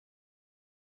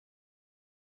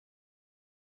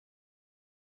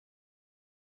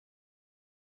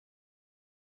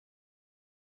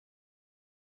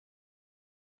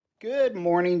Good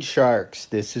morning, Sharks.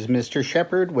 This is Mr.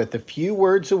 Shepherd with a few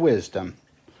words of wisdom.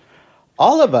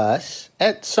 All of us,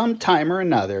 at some time or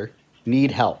another, need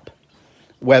help.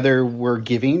 Whether we're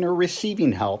giving or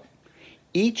receiving help,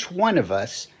 each one of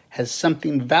us has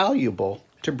something valuable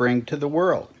to bring to the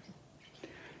world.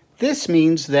 This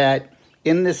means that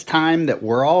in this time that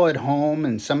we're all at home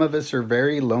and some of us are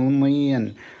very lonely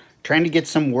and trying to get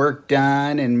some work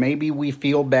done, and maybe we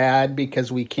feel bad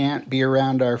because we can't be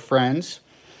around our friends,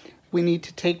 we need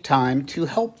to take time to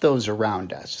help those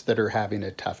around us that are having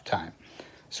a tough time.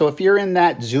 So if you're in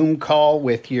that Zoom call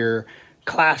with your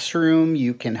classroom,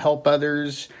 you can help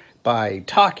others by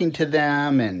talking to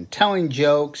them and telling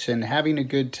jokes and having a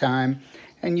good time.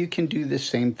 And you can do the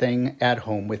same thing at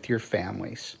home with your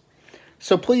families.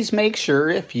 So please make sure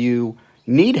if you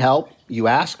need help, you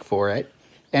ask for it.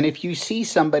 And if you see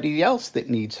somebody else that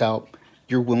needs help,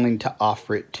 you're willing to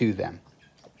offer it to them.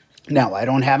 Now, I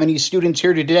don't have any students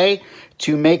here today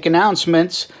to make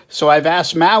announcements, so I've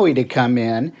asked Maui to come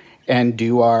in and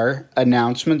do our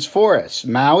announcements for us.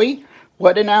 Maui,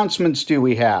 what announcements do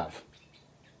we have?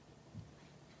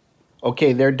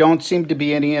 Okay, there don't seem to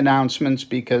be any announcements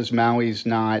because Maui's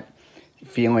not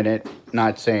feeling it,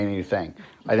 not saying anything.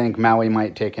 I think Maui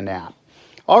might take a nap.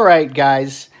 All right,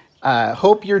 guys,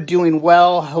 hope you're doing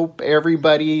well. Hope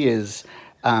everybody is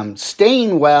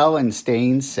staying well and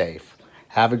staying safe.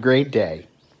 Have a great day.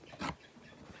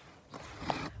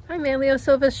 Hi, Manlio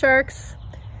Silva Sharks.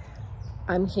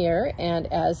 I'm here, and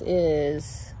as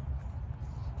is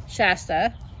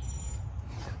Shasta.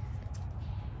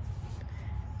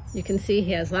 You can see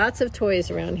he has lots of toys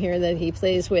around here that he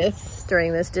plays with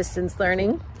during this distance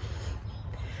learning.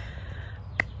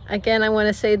 Again, I want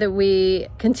to say that we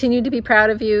continue to be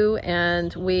proud of you,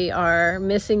 and we are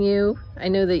missing you. I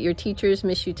know that your teachers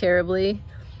miss you terribly.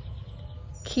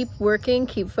 Keep working,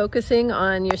 keep focusing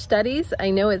on your studies. I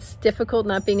know it's difficult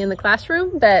not being in the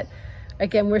classroom, but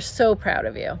again, we're so proud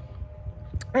of you.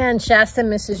 And Shasta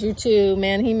misses you too.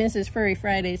 Man, he misses Furry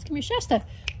Fridays. Come here, Shasta.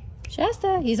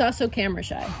 Shasta, he's also camera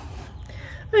shy.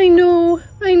 I know.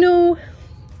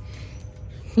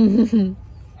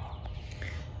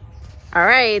 All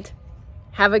right,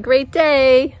 have a great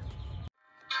day.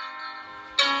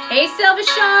 Hey, Silva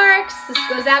Sharks, this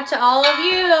goes out to all of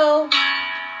you.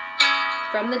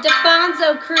 From the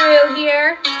DeFonso crew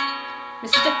here.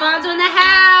 Mrs. DeFonso in the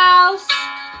house.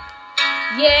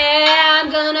 Yeah, I'm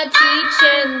gonna teach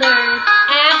and learn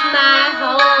at my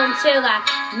home till I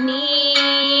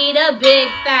need a big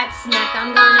fat snack.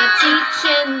 I'm gonna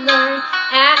teach and learn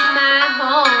at my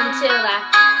home till I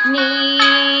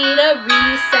need a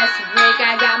recess break.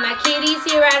 I got my kitties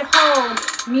here at home.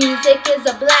 Music is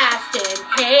a blast and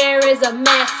hair is a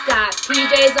mess. Got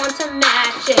PJs on to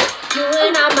match it.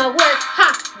 Doing all my work,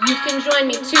 ha! You can join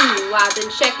me too. I've been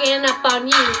checking up on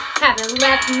you. Haven't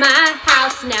left my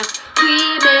house now.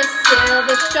 We miss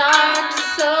Silva Sharks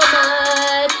so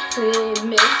much. We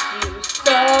miss you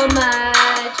so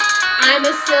much. I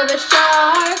miss Silva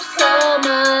Sharks so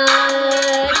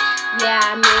much. Yeah,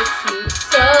 I miss you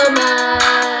so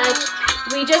much.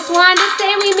 We just wanted to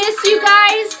say we miss you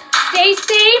guys. Stay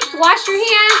safe, wash your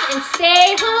hands, and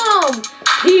stay home.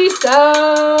 Peace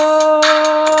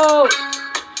out.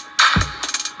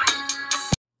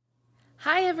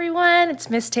 Hi everyone, it's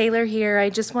Miss Taylor here. I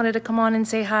just wanted to come on and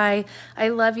say hi. I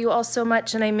love you all so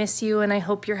much and I miss you, and I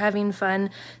hope you're having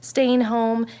fun staying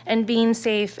home and being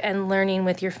safe and learning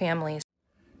with your families.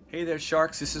 Hey there,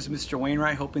 Sharks. This is Mr.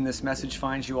 Wainwright, hoping this message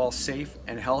finds you all safe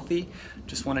and healthy.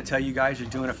 Just want to tell you guys you're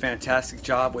doing a fantastic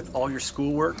job with all your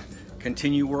schoolwork.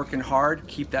 Continue working hard,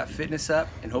 keep that fitness up,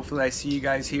 and hopefully I see you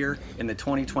guys here in the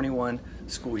 2021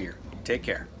 school year. Take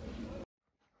care.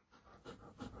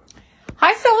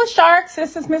 Hi, Silva Sharks.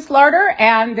 This is Miss Larder,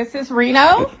 and this is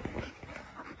Reno.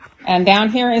 And down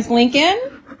here is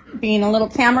Lincoln, being a little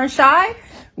camera shy.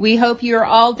 We hope you're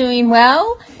all doing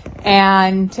well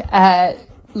and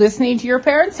listening to your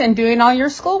parents and doing all your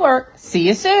schoolwork. See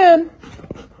you soon.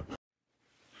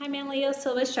 Hi, Manlio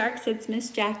Silva Sharks. It's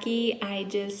Miss Jackie. I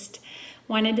just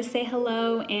wanted to say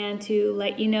hello and to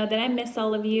let you know that I miss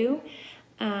all of you.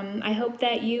 I hope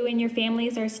that you and your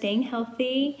families are staying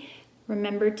healthy.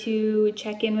 Remember to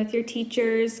check in with your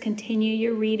teachers, continue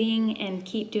your reading, and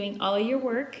keep doing all your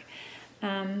work.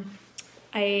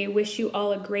 I wish you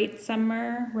all a great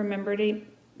summer. Remember to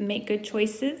make good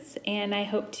choices, and I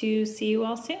hope to see you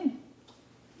all soon.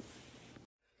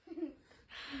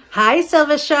 Hi,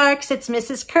 Silva Sharks. It's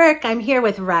Mrs. Kirk. I'm here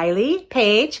with Riley,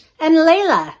 Paige, and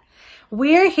Layla.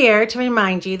 We're here to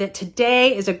remind you that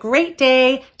today is a great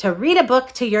day to read a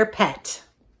book to your pet.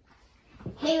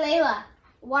 Hey, Layla.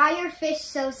 Why are fish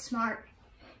so smart?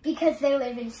 Because they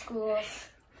live in schools.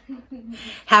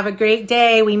 Have a great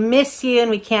day. We miss you and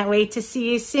we can't wait to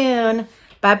see you soon.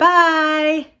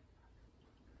 Bye-bye.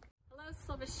 Hello,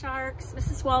 Silva Sharks.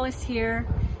 Mrs. Wallace here.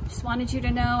 Just wanted you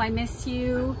to know I miss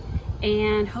you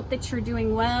and hope that you're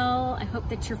doing well. I hope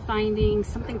that you're finding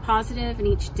something positive in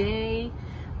each day,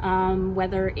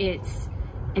 whether it's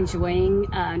enjoying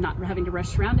not having to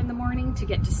rush around in the morning to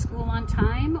get to school on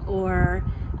time, or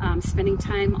spending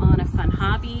time on a fun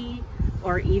hobby,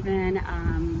 or even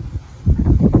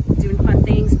doing fun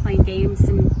things, playing games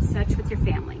and such with your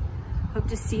family. Hope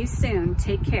to see you soon.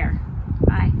 Take care.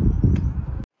 Bye.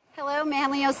 Hello,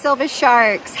 Manlio Silva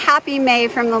Sharks. Happy May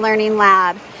from the Learning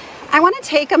Lab. I want to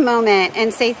take a moment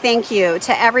and say thank you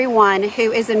to everyone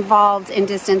who is involved in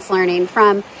distance learning,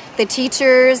 from the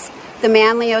teachers, the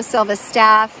Manlio Silva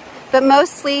staff, but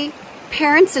mostly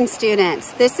parents and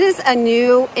students. This is a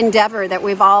new endeavor that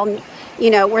we've all,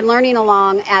 we're learning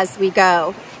along as we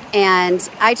go. And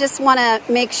I just want to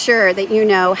make sure that you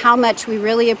know how much we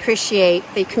really appreciate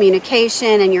the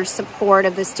communication and your support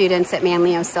of the students at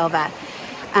Manlio Silva.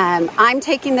 I'm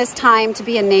taking this time to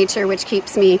be in nature, which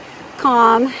keeps me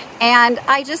calm, and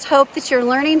I just hope that you're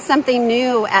learning something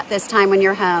new at this time when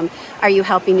you're home. Are you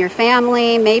helping your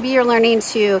family? Maybe you're learning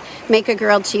to make a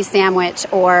grilled cheese sandwich,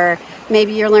 or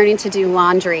maybe you're learning to do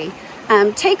laundry.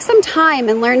 Take some time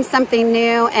and learn something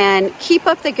new, and keep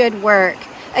up the good work.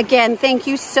 Again, thank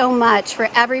you so much for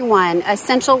everyone,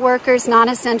 essential workers,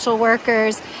 non-essential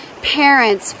workers,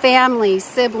 parents, families,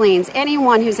 siblings,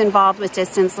 anyone who's involved with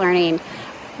distance learning.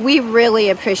 We really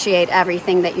appreciate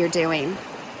everything that you're doing.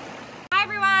 Hi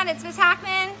everyone, it's Miss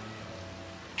Hackman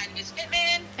and Miss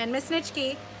Pittman and Miss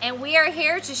Nitschke, and we are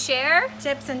here to share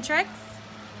tips and tricks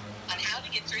on how to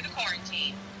get through the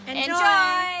quarantine.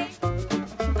 Enjoy!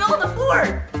 Build a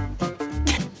fort!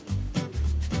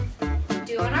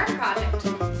 Doing our project.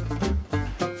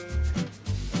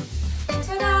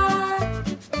 Ta-da!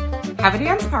 Have a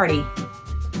dance party.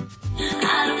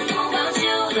 I don't know about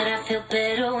you, but I feel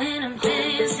better when I'm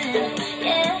dancing.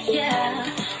 Yeah, yeah.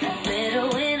 Better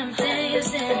when I'm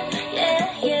dancing.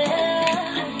 Yeah,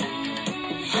 yeah.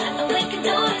 And we can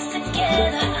do this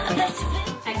together. I bet you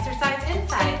exercise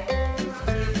inside.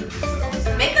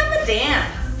 Make up a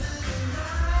dance.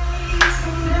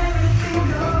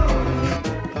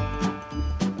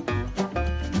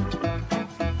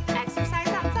 Exercise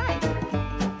outside.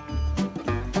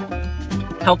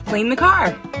 Help clean the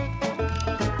car.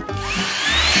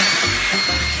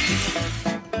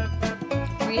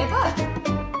 Read a book.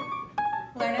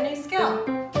 Learn a new skill.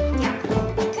 Yeah.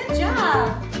 Good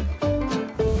job.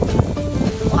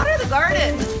 Water the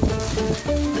garden.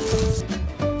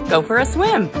 Go for a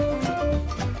swim.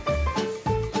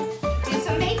 Do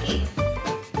some baking.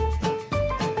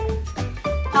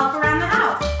 Help around the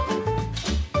house.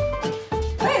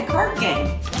 Play a card game.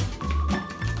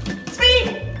 Speed.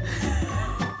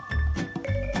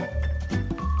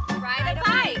 Ride a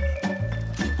bike.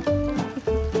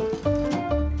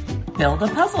 Build a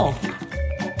puzzle.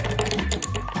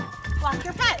 Walk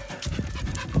your pets.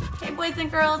 Hey boys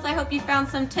and girls, I hope you found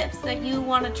some tips that you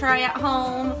want to try at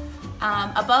home.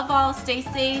 Above all, stay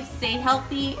safe, stay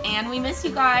healthy, and we miss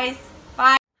you guys.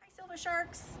 Bye. Hi Silva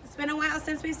Sharks. It's been a while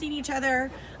since we've seen each other.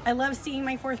 I love seeing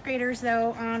my fourth graders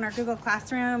though on our Google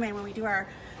Classroom, and when we do our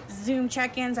Zoom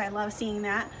check-ins, I love seeing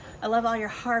that. I love all your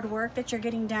hard work that you're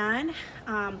getting done.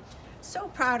 So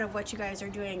proud of what you guys are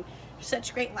doing.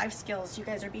 Such great life skills. You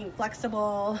guys are being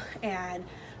flexible and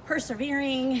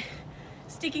persevering,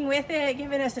 sticking with it,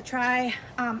 giving us a try.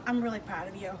 I'm really proud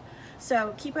of you.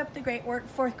 So keep up the great work,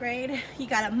 fourth grade. You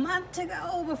got a month to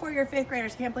go before your fifth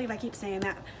graders. Can't believe I keep saying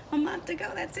that. A month to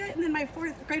go, that's it. And then my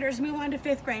fourth graders move on to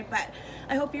fifth grade. But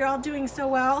I hope you're all doing so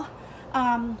well.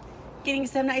 Getting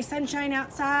some nice sunshine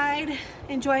outside,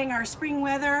 enjoying our spring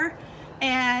weather,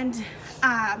 and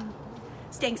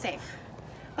staying safe.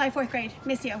 Bye, fourth grade.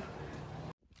 Miss you.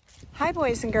 Hi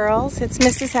boys and girls, it's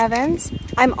Mrs. Evans.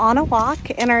 I'm on a walk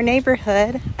in our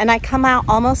neighborhood and I come out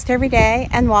almost every day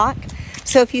and walk.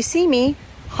 So if you see me,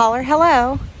 holler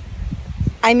hello.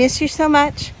 I miss you so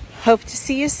much. Hope to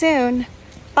see you soon.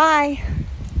 Bye.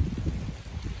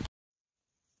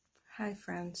 Hi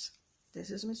friends,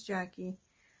 this is Miss Jackie.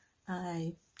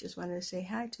 I just wanted to say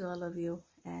hi to all of you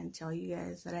and tell you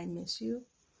guys that I miss you.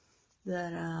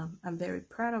 That I'm very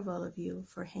proud of all of you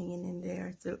for hanging in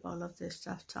there through all of this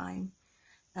tough time.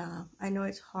 I know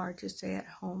it's hard to stay at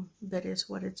home, but it's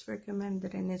what it's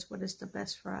recommended and it's what is the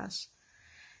best for us.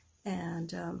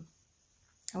 And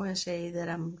I want to say that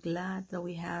I'm glad that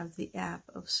we have the app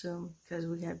of Zoom, because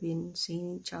we have been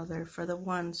seeing each other. For the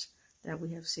ones that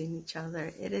we have seen each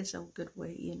other, it is a good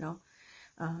way, you know.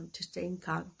 to stay in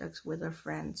contact with our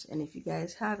friends. And if you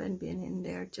guys haven't been in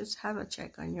there, just have a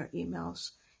check on your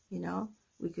emails. You know,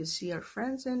 we could see our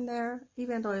friends in there,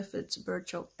 even though if it's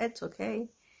virtual, it's okay.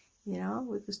 You know,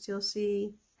 we could still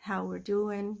see how we're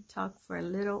doing, talk for a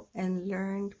little, and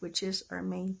learn, which is our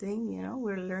main thing. You know,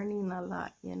 we're learning a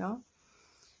lot, you know.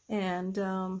 And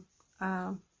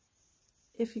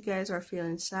if you guys are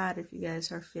feeling sad, if you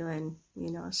guys are feeling,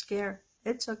 you know, scared,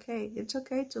 it's okay. It's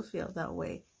okay to feel that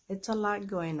way. It's a lot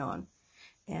going on,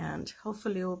 and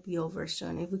hopefully it will be over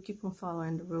soon. If we keep on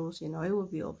following the rules, you know, it will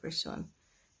be over soon,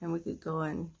 and we could go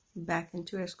and back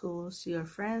into our school, see our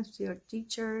friends, see our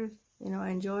teachers, you know,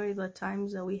 enjoy the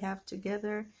times that we have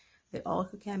together. They all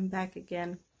could come back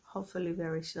again, hopefully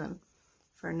very soon.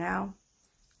 For now,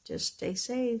 just stay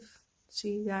safe.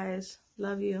 See you guys.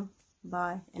 Love you.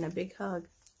 Bye. And a big hug.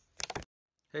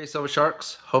 Hey Silver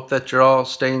Sharks, hope that you're all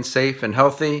staying safe and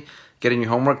healthy, getting your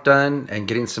homework done and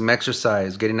getting some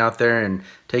exercise, getting out there and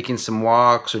taking some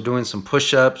walks or doing some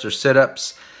push-ups or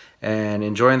sit-ups and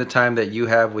enjoying the time that you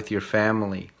have with your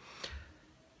family.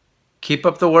 Keep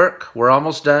up the work. We're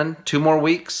almost done. 2 more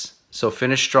weeks, so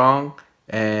finish strong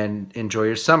and enjoy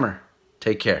your summer.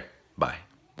 Take care. Bye.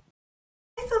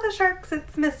 Hi Silver Sharks,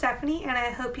 it's Miss Stephanie, and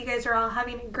I hope you guys are all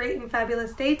having a great and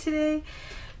fabulous day today.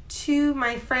 To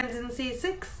my friends in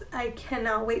C6, I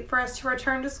cannot wait for us to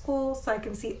return to school so I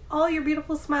can see all your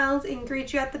beautiful smiles and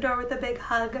greet you at the door with a big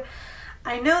hug.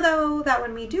 I know though that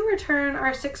when we do return,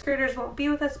 our 6th graders won't be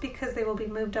with us because they will be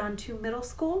moved on to middle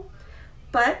school.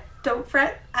 But don't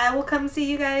fret, I will come see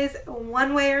you guys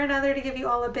one way or another to give you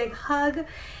all a big hug.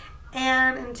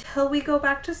 And until we go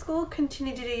back to school,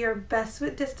 continue to do your best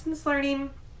with distance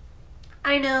learning.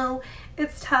 I know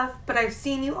it's tough, but I've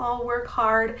seen you all work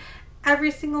hard.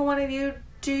 Every single one of you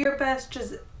do your best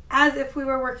just as if we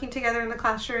were working together in the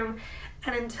classroom.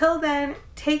 And until then,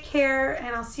 take care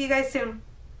and I'll see you guys soon.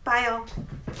 Bye y'all.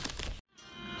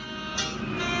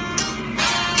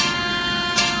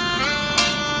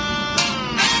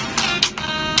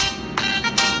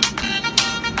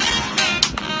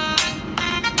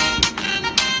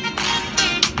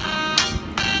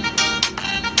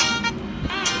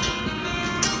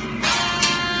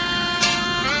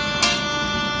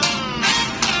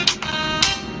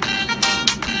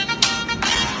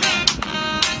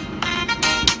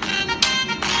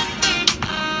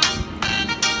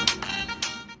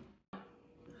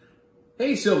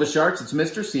 Hey Silva Sharks, it's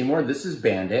Mr. Seymour, this is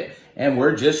Bandit, and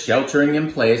we're just sheltering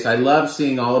in place. I love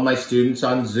seeing all of my students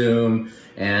on Zoom,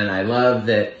 and I love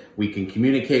that we can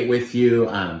communicate with you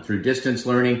through distance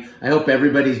learning. I hope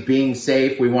everybody's being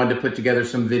safe. We wanted to put together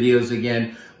some videos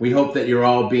again. We hope that you're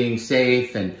all being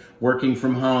safe and working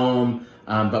from home,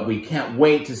 but we can't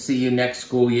wait to see you next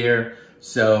school year.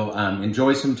 So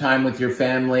enjoy some time with your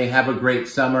family. Have a great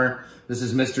summer. This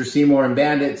is Mr. Seymour and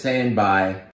Bandit saying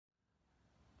bye.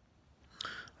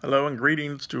 Hello and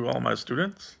greetings to all my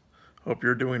students. Hope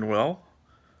you're doing well,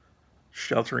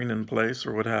 sheltering in place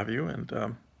or what have you,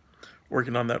 and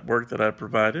working on that work that I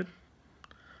provided.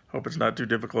 Hope it's not too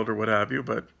difficult or what have you,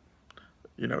 but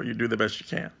you know, you do the best you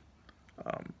can.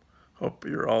 Hope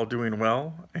you're all doing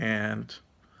well, and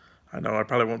I know I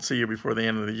probably won't see you before the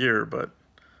end of the year, but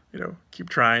you know, keep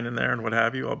trying in there and what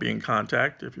have you. I'll be in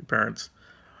contact if your parents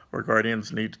or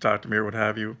guardians need to talk to me or what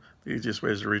have you. The easiest way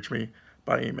is to reach me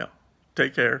by email.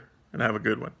 Take care and have a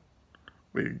good one.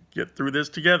 We get through this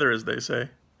together, as they say,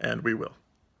 and we will.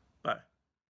 Bye.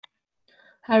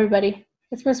 Hi, everybody.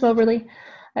 It's Miss Moberly.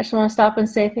 I just want to stop and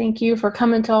say thank you for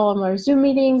coming to all of our Zoom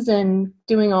meetings and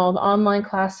doing all the online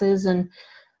classes and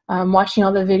watching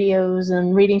all the videos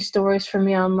and reading stories from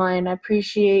me online. I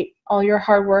appreciate all your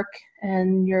hard work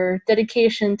and your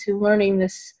dedication to learning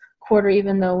this quarter,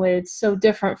 even though it's so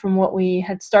different from what we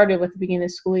had started with the beginning of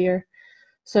the school year.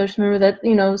 So just remember that,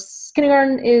 you know,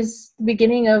 kindergarten is the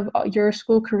beginning of your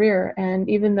school career. And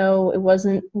even though it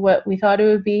wasn't what we thought it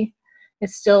would be,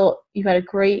 it's still, you've had a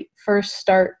great first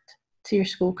start to your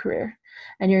school career.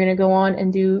 And you're going to go on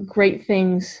and do great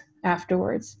things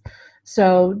afterwards.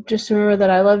 So just remember that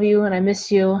I love you and I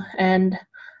miss you. And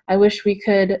I wish we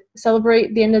could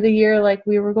celebrate the end of the year like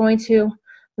we were going to.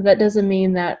 But that doesn't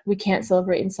mean that we can't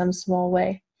celebrate in some small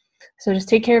way. So just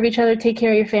take care of each other, take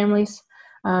care of your families.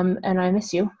 And I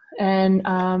miss you, and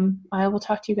I will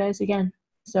talk to you guys again.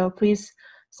 So please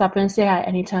stop in and say hi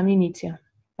anytime you need to.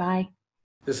 Bye.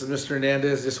 This is Mr.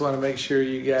 Hernandez. Just want to make sure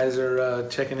you guys are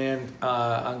checking in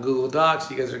on Google Docs.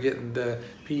 You guys are getting the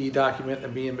PE document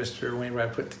that me and Mr.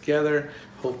 Wainwright put together.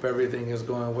 Hope everything is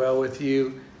going well with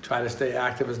you. Try to stay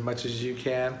active as much as you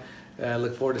can.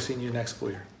 Look forward to seeing you next school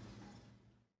year.